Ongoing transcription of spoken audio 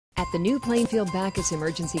At the new Plainfield Bacchus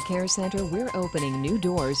Emergency Care Center, we're opening new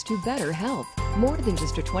doors to better health. More than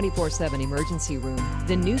just a 24/7 emergency room,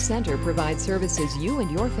 the new center provides services you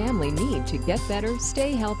and your family need to get better,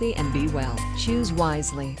 stay healthy, and be well. Choose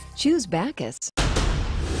wisely. Choose Bacchus.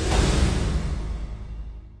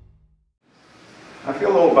 I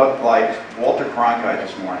feel a little bit like Walter Cronkite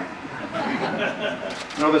this morning. I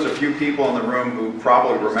know there's a few people in the room who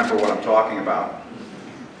probably remember what I'm talking about.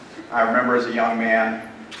 I remember as a young man,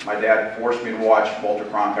 my dad forced me to watch Walter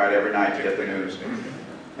Cronkite every night to get the news.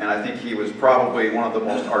 And I think he was probably one of the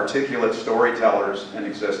most articulate storytellers in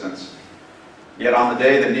existence. Yet on the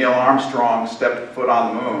day that Neil Armstrong stepped foot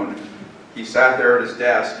on the moon, he sat there at his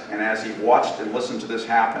desk, and as he watched and listened to this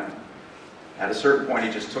happen, at a certain point he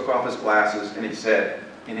just took off his glasses and he said,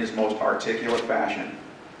 in his most articulate fashion,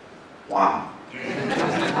 "Wow."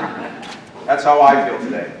 That's how I feel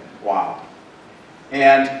today. Wow.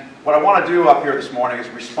 And what I want to do up here this morning is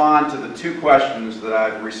respond to the two questions that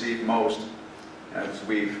I've received most as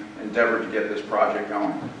we've endeavored to get this project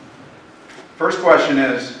going. First question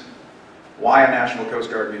is, why a National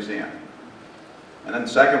Coast Guard Museum? And then the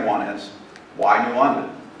second one is, why New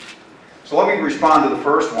London? So let me respond to the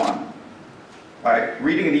first one by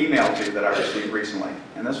reading an email to you that I received recently.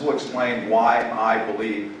 And this will explain why I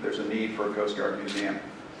believe there's a need for a Coast Guard museum.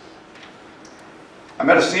 I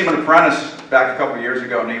met a seaman apprentice back a couple of years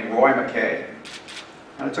ago named Roy McKay,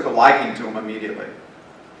 and I took a liking to him immediately.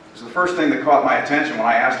 It was the first thing that caught my attention when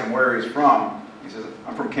I asked him where he was from. He says,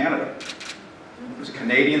 "I'm from Canada." He was a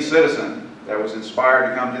Canadian citizen that was inspired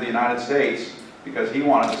to come to the United States because he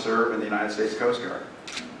wanted to serve in the United States Coast Guard.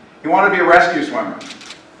 He wanted to be a rescue swimmer.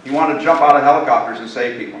 He wanted to jump out of helicopters and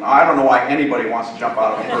save people. Now, I don't know why anybody wants to jump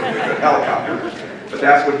out of a perfectly good helicopter, but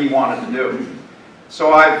that's what he wanted to do.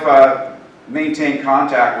 So I've maintained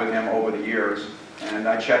contact with him over the years, and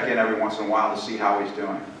I check in every once in a while to see how he's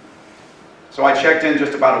doing. So I checked in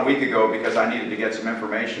just about a week ago because I needed to get some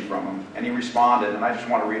information from him, and he responded, and I just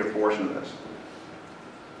want to read a portion of this.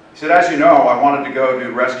 He said, "As you know, I wanted to go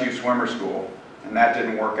to rescue swimmer school, and that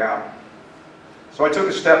didn't work out. So I took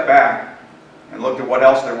a step back and looked at what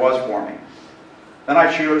else there was for me. Then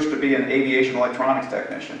I chose to be an aviation electronics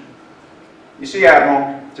technician. You see,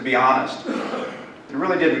 Admiral, to be honest, it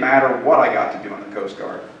really didn't matter what I got to do in the Coast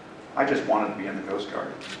Guard. I just wanted to be in the Coast Guard.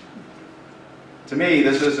 To me,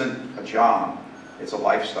 this isn't a job, it's a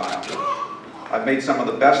lifestyle. I've made some of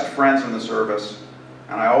the best friends in the service,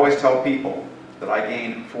 and I always tell people that I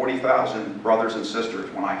gained 40,000 brothers and sisters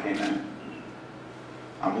when I came in.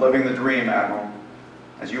 I'm living the dream, Admiral.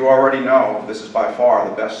 As you already know, this is by far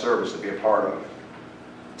the best service to be a part of.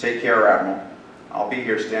 Take care, Admiral. I'll be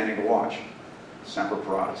here standing to watch. Semper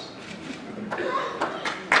Paratus."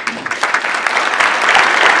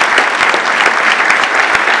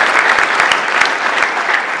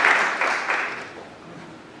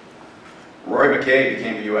 Roy McKay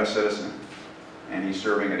became a U.S. citizen, and he's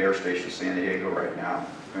serving at Air Station San Diego right now,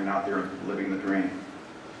 going out there living the dream.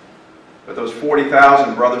 But those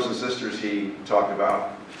 40,000 brothers and sisters he talked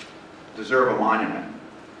about deserve a monument.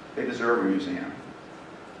 They deserve a museum.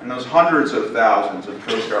 And those hundreds of thousands of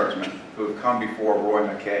Coast Guardsmen who have come before Roy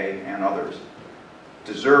McKay and others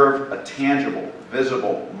deserve a tangible,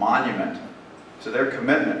 visible monument to their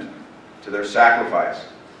commitment, to their sacrifice,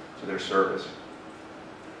 to their service.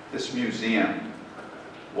 This museum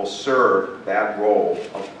will serve that role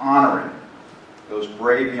of honoring those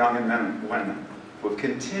brave young men and women who have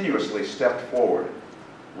continuously stepped forward,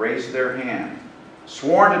 raised their hand,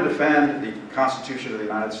 sworn to defend the Constitution of the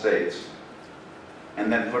United States,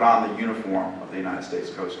 and then put on the uniform of the United States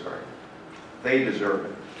Coast Guard. They deserve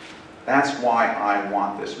it. That's why I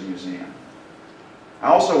want this museum. I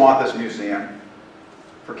also want this museum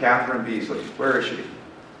for Catherine Beasley. Where is she?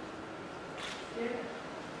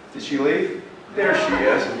 Did she leave? There she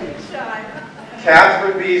is.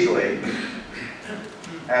 Catherine Beasley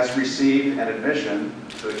has received an admission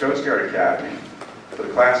to the Coast Guard Academy for the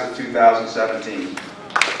class of 2017.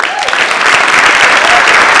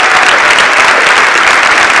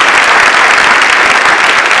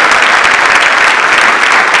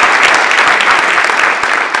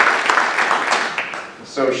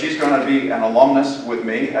 So she's going to be an alumnus with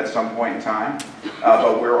me at some point in time,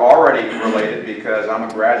 but we're already related because I'm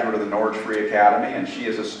a graduate of the Norwich Free Academy and she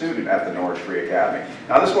is a student at the Norwich Free Academy.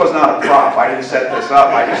 Now this was not a prop, I didn't set this up,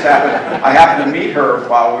 I happened to meet her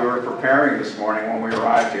while we were preparing this morning when we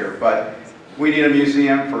arrived here, but we need a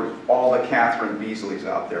museum for all the Catherine Beasleys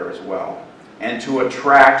out there as well, and to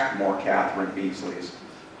attract more Catherine Beasleys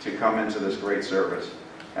to come into this great service.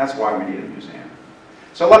 That's why we need a museum.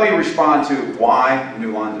 So let me respond to why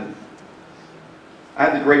New London. I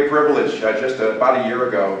had the great privilege just about a year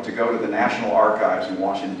ago to go to the National Archives in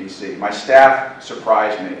Washington, D.C. My staff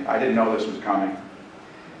surprised me. I didn't know this was coming.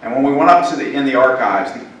 And when we went up to in the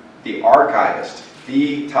archives, the archivist,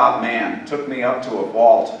 the top man, took me up to a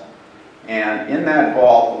vault. And in that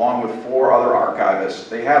vault, along with 4 other archivists,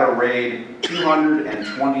 they had arrayed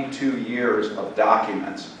 222 years of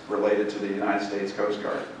documents related to the United States Coast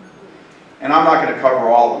Guard. And I'm not going to cover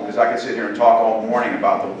all of them because I could sit here and talk all morning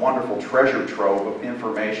about the wonderful treasure trove of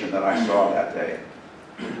information that I saw that day.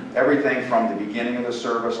 Everything from the beginning of the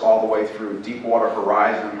service all the way through Deepwater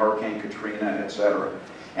Horizon, Hurricane Katrina, etc.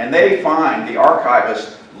 And they find, the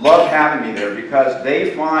archivists love having me there because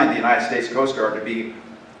they find the United States Coast Guard to be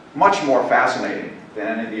much more fascinating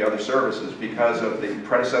than any of the other services because of the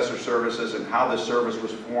predecessor services and how this service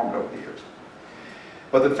was formed over the years.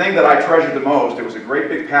 But the thing that I treasured the most, it was a great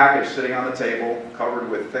big package sitting on the table covered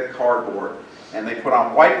with thick cardboard, and they put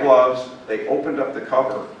on white gloves, they opened up the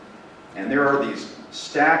cover, and there are these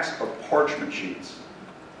stacks of parchment sheets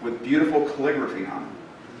with beautiful calligraphy on them.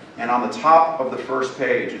 And on the top of the first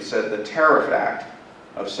page it said the Tariff Act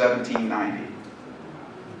of 1790.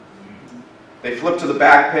 They flipped to the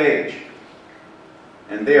back page,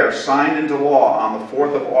 and there, signed into law on the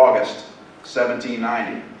 4th of August,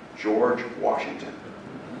 1790, George Washington.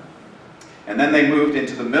 And then they moved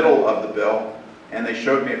into the middle of the bill, and they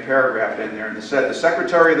showed me a paragraph in there, and it said, the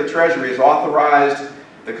Secretary of the Treasury has authorized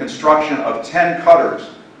the construction of 10 cutters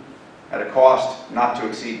at a cost not to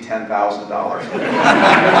exceed $10,000.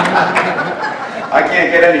 I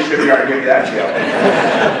can't get any shipyard to give you that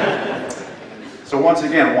deal. So once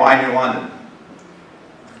again, why New London?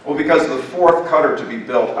 Well, because the 4th cutter to be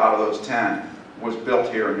built out of those 10 was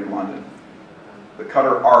built here in New London. The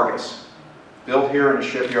cutter Argus, built here in a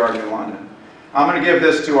shipyard in New London. I'm going to give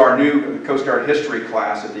this to our new Coast Guard history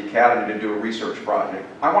class at the Academy to do a research project.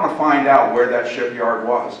 I want to find out where that shipyard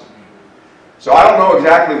was. So I don't know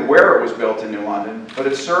exactly where it was built in New London, but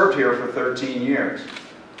it served here for 13 years.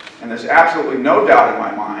 And there's absolutely no doubt in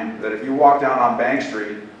my mind that if you walk down on Bank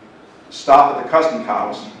Street, stop at the Customs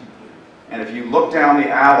House, and if you look down the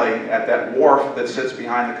alley at that wharf that sits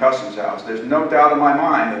behind the Customs House, there's no doubt in my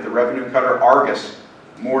mind that the revenue cutter Argus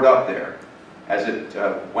moored up there as it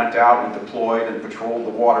went out and deployed and patrolled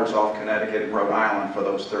the waters off Connecticut and Rhode Island for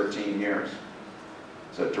those 13 years.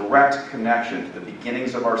 It's a direct connection to the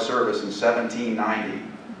beginnings of our service in 1790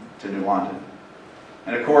 to New London.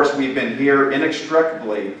 And of course, we've been here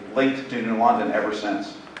inextricably linked to New London ever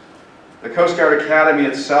since. The Coast Guard Academy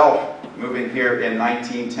itself, moving here in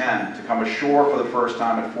 1910 to come ashore for the first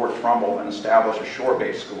time at Fort Trumbull and establish a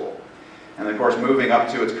shore-based school. And of course, moving up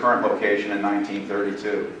to its current location in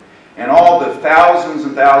 1932. And all the thousands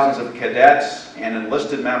and thousands of cadets and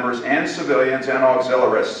enlisted members and civilians and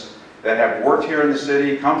auxiliaries that have worked here in the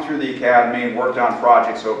city, come through the Academy, and worked on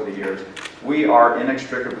projects over the years. We are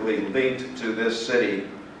inextricably linked to this city.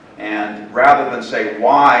 And rather than say,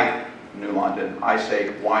 why New London, I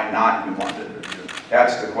say, why not New London?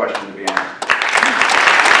 That's the question to be asked.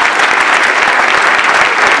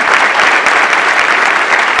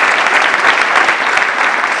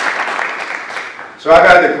 So I've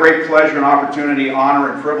had the great pleasure and opportunity,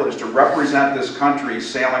 honor, and privilege to represent this country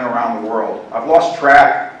sailing around the world. I've lost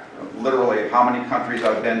track, literally, of how many countries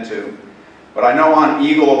I've been to. But I know on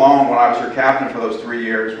Eagle alone, when I was her captain for those 3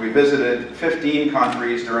 years, we visited 15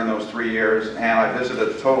 countries during those 3 years, and I visited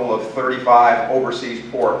a total of 35 overseas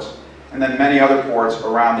ports, and then many other ports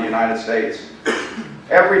around the United States.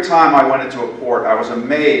 Every time I went into a port, I was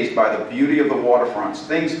amazed by the beauty of the waterfronts,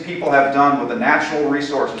 things people have done with the natural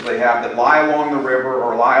resources they have that lie along the river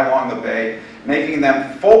or lie along the bay, making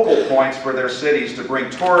them focal points for their cities to bring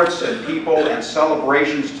tourists and people and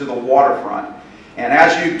celebrations to the waterfront. And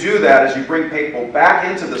as you do that, as you bring people back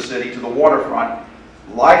into the city, to the waterfront,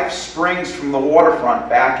 life springs from the waterfront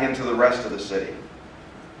back into the rest of the city.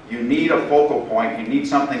 You need a focal point, you need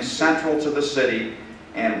something central to the city,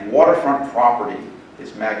 and waterfront property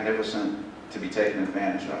is magnificent to be taken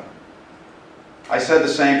advantage of. I said the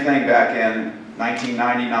same thing back in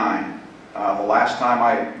 1999, the last time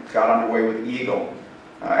I got underway with Eagle.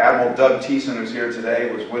 Admiral Doug Thiessen, who's here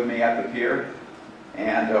today, was with me at the pier,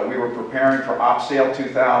 and we were preparing for OpSail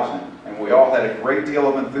 2000, and we all had a great deal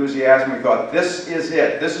of enthusiasm. We thought, this is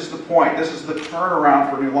it, this is the point, this is the turnaround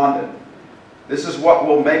for New London. This is what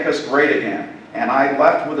will make us great again. And I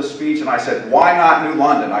left with a speech and I said, why not New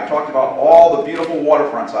London? I talked about all the beautiful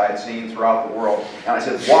waterfronts I had seen throughout the world. And I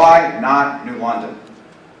said, why not New London?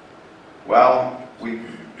 Well, we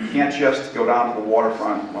can't just go down to the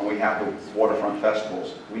waterfront when we have the waterfront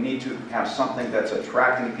festivals. We need to have something that's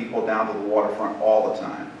attracting people down to the waterfront all the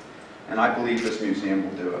time. And I believe this museum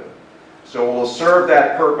will do it. So it will serve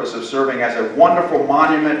that purpose of serving as a wonderful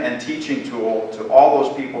monument and teaching tool to all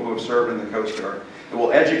those people who have served in the Coast Guard. It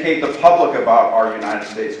will educate the public about our United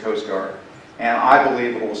States Coast Guard. And I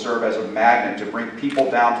believe it will serve as a magnet to bring people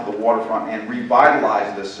down to the waterfront and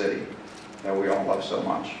revitalize this city that we all love so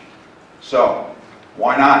much. So,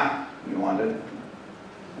 why not New London?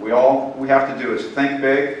 All we have to do is think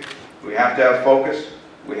big, we have to have focus,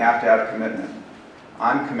 we have to have commitment.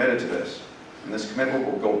 I'm committed to this, and this commitment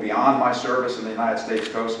will go beyond my service in the United States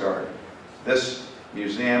Coast Guard. This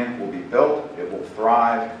museum will be built, it will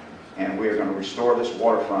thrive, and we are going to restore this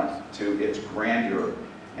waterfront to its grandeur.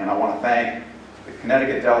 And I want to thank the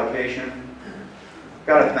Connecticut delegation. I've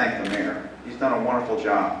got to thank the mayor. He's done a wonderful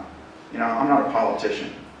job. You know, I'm not a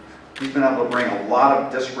politician. He's been able to bring a lot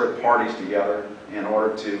of disparate parties together in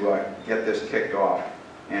order to get this kicked off.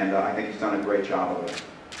 And I think he's done a great job of it.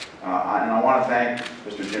 And I want to thank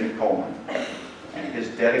Mr. Jimmy Coleman and his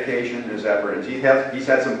dedication, his effort. And he's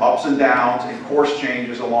had some ups and downs and course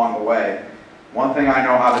changes along the way. One thing I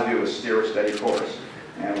know how to do is steer a steady course,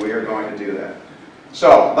 and we are going to do that.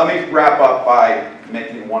 So let me wrap up by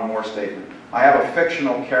making one more statement. I have a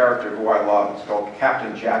fictional character who I love. It's called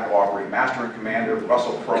Captain Jack Aubrey, Master and Commander.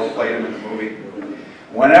 Russell Crowe played him in the movie.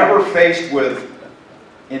 Whenever faced with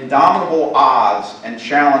indomitable odds and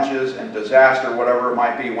challenges and disaster, whatever it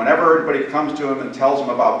might be, whenever everybody comes to him and tells him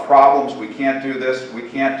about problems, we can't do this, we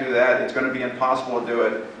can't do that, it's going to be impossible to do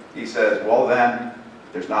it, he says, well then,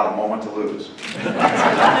 there's not a moment to lose.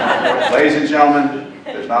 Ladies and gentlemen,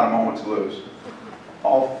 there's not a moment to lose.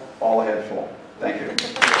 All ahead full. Thank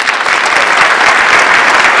you.